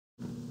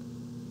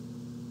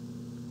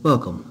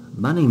Welcome.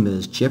 My name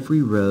is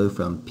Jeffrey Rowe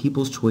from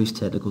People's Choice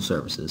Technical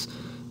Services,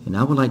 and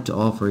I would like to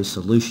offer a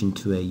solution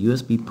to a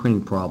USB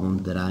printing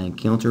problem that I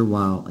encountered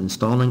while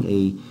installing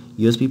a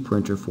USB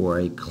printer for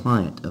a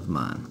client of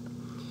mine.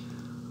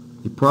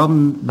 The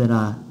problem that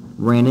I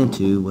ran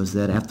into was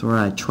that after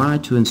I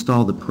tried to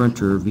install the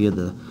printer via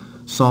the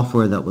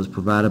software that was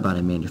provided by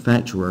the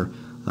manufacturer,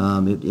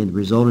 it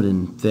resulted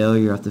in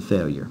failure after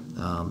failure.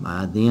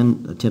 I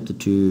then attempted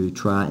to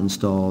try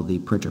install the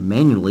printer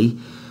manually,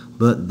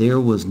 but there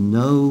was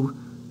no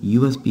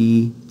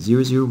USB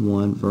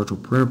 001 virtual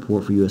printer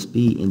port for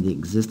USB in the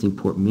existing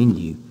port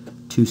menu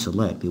to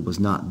select. It was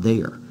not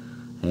there.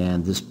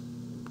 And this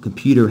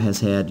computer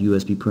has had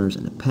USB printers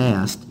in the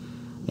past,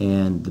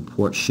 and the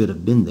port should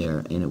have been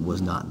there, and it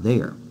was not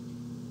there.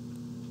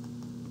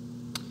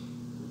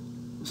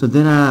 So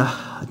then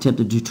I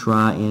attempted to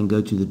try and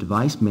go to the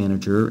device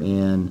manager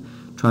and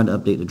try to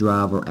update the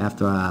driver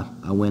after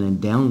I went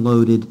and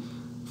downloaded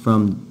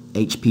from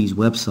HP's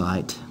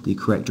website the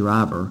correct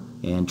driver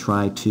and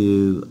tried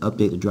to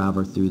update the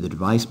driver through the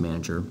device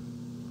manager.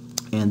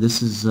 And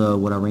this is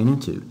what I ran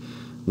into.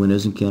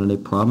 Windows encountered a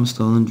problem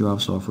installing driver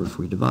software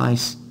for your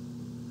device,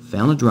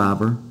 found a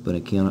driver, but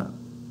encountered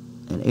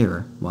an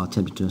error while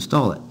attempting to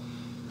install it.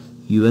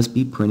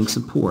 USB printing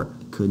support.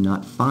 Could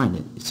not find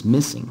it. It's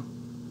missing.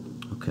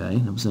 Okay,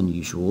 that was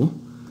unusual.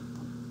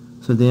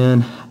 So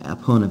then,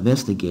 upon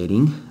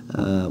investigating,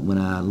 when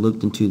I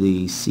looked into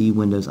the C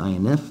Windows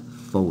INF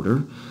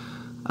folder,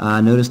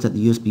 I noticed that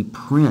the USB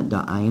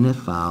print.inf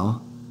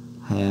file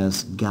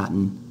has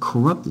gotten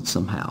corrupted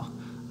somehow.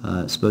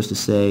 It's supposed to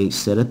say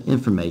setup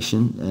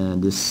information,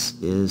 and this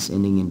is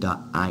ending in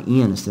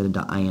 .in instead of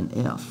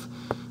 .inf.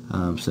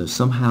 So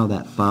somehow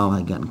that file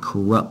had gotten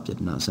corrupted.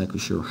 I'm not exactly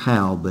sure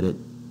how, but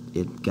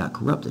it got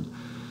corrupted.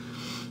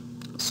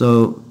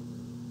 So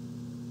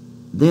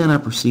then I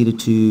proceeded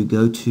to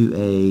go to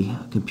a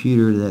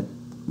computer that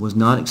was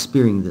not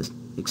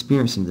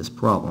experiencing this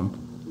problem,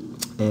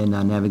 and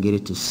I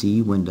navigated to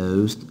C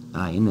Windows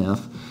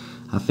INF.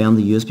 I found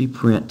the USB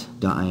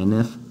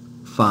print.inf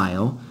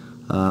file.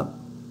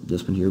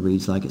 This one here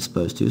reads like it's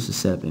supposed to. It's the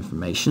setup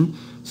information.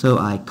 So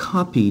I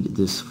copied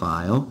this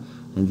file,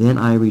 and then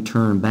I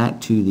returned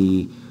back to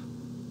the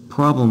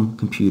problem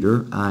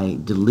computer. I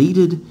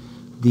deleted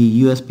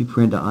the USB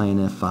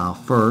print.inf file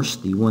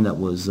first, the one that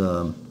was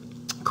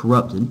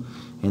corrupted,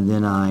 and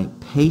then I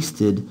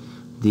pasted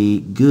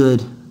the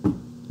good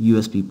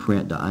USB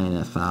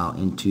print.inf file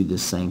into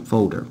this same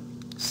folder,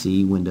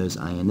 C Windows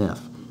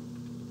INF.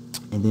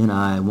 And then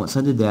once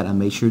I did that, I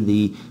made sure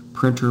the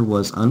printer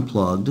was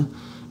unplugged,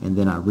 and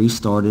then I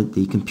restarted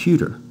the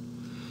computer.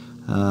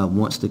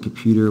 Once the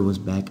computer was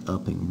back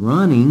up and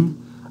running,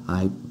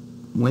 I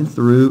went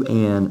through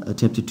and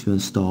attempted to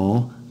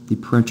install the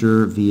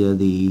printer via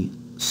the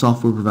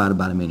software provided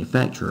by the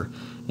manufacturer,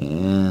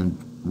 and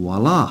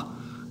voila,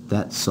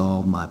 that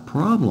solved my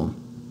problem.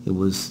 It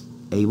was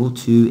able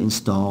to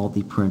install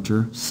the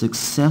printer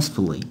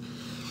successfully.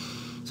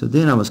 So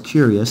then I was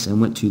curious and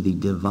went to the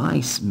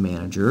device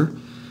manager,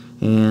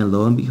 and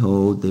lo and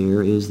behold,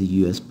 there is the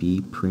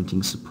USB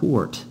printing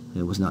support.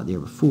 It was not there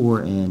before,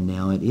 and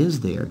now it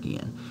is there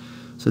again.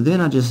 So then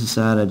I just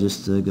decided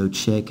to go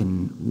check,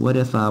 and what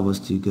if I was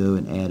to go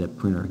and add a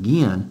printer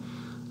again,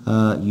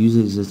 use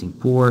the existing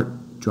port,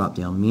 drop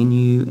down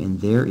menu,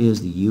 and there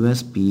is the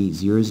USB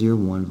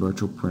 001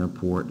 virtual printer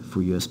port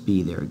for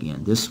USB there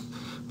again. This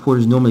port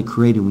is normally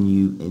created when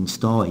you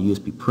install a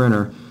USB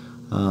printer.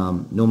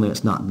 Normally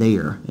it's not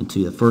there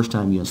until the first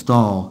time you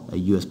install a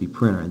USB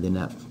printer, and then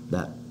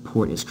that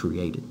port is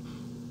created.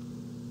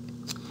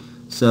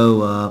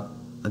 So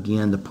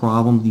again, the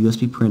problem, the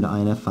USB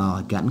print.inf file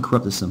had gotten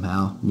corrupted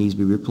somehow, needs to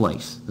be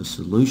replaced. The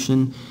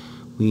solution,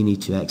 we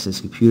need to access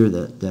a computer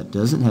that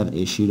doesn't have an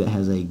issue, that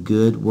has a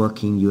good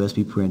working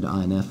USB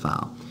print.inf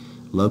file.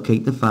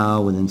 Locate the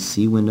file within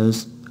C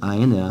Windows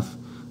INF,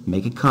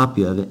 make a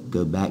copy of it,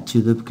 go back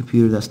to the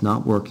computer that's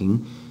not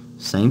working,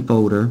 same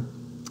folder,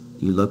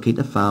 you locate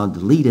the file,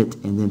 delete it,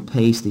 and then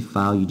paste the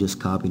file you just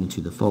copied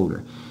into the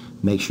folder.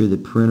 Make sure the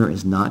printer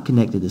is not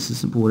connected, this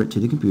is important, to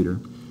the computer,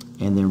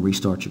 and then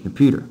restart your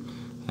computer.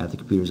 After the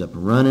computer is up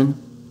and running,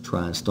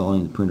 try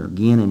installing the printer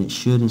again, and it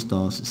should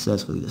install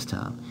successfully this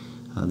time.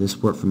 This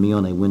worked for me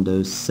on a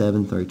Windows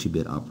 7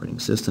 32-bit operating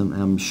system,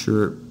 and I'm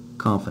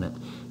confident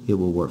it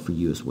will work for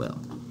you as well.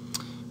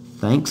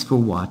 Thanks for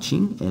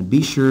watching, and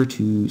be sure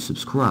to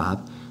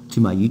subscribe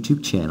to my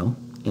YouTube channel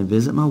and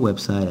visit my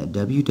website at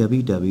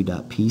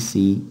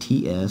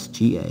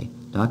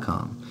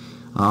www.pctsga.com.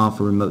 I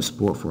offer remote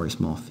support for a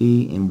small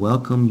fee and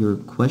welcome your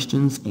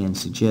questions and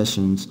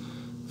suggestions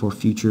for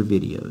future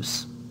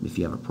videos. If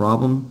you have a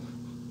problem,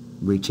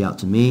 reach out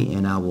to me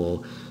and I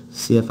will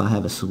see if I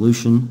have a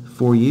solution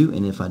for you,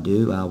 and if I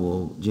do, I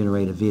will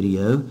generate a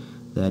video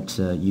that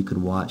you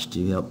can watch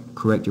to help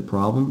correct your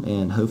problem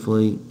and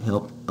hopefully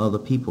help other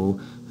people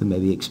who may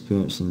be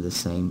experiencing the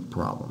same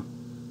problem.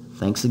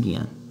 Thanks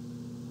again,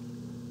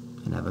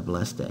 and have a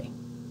blessed day.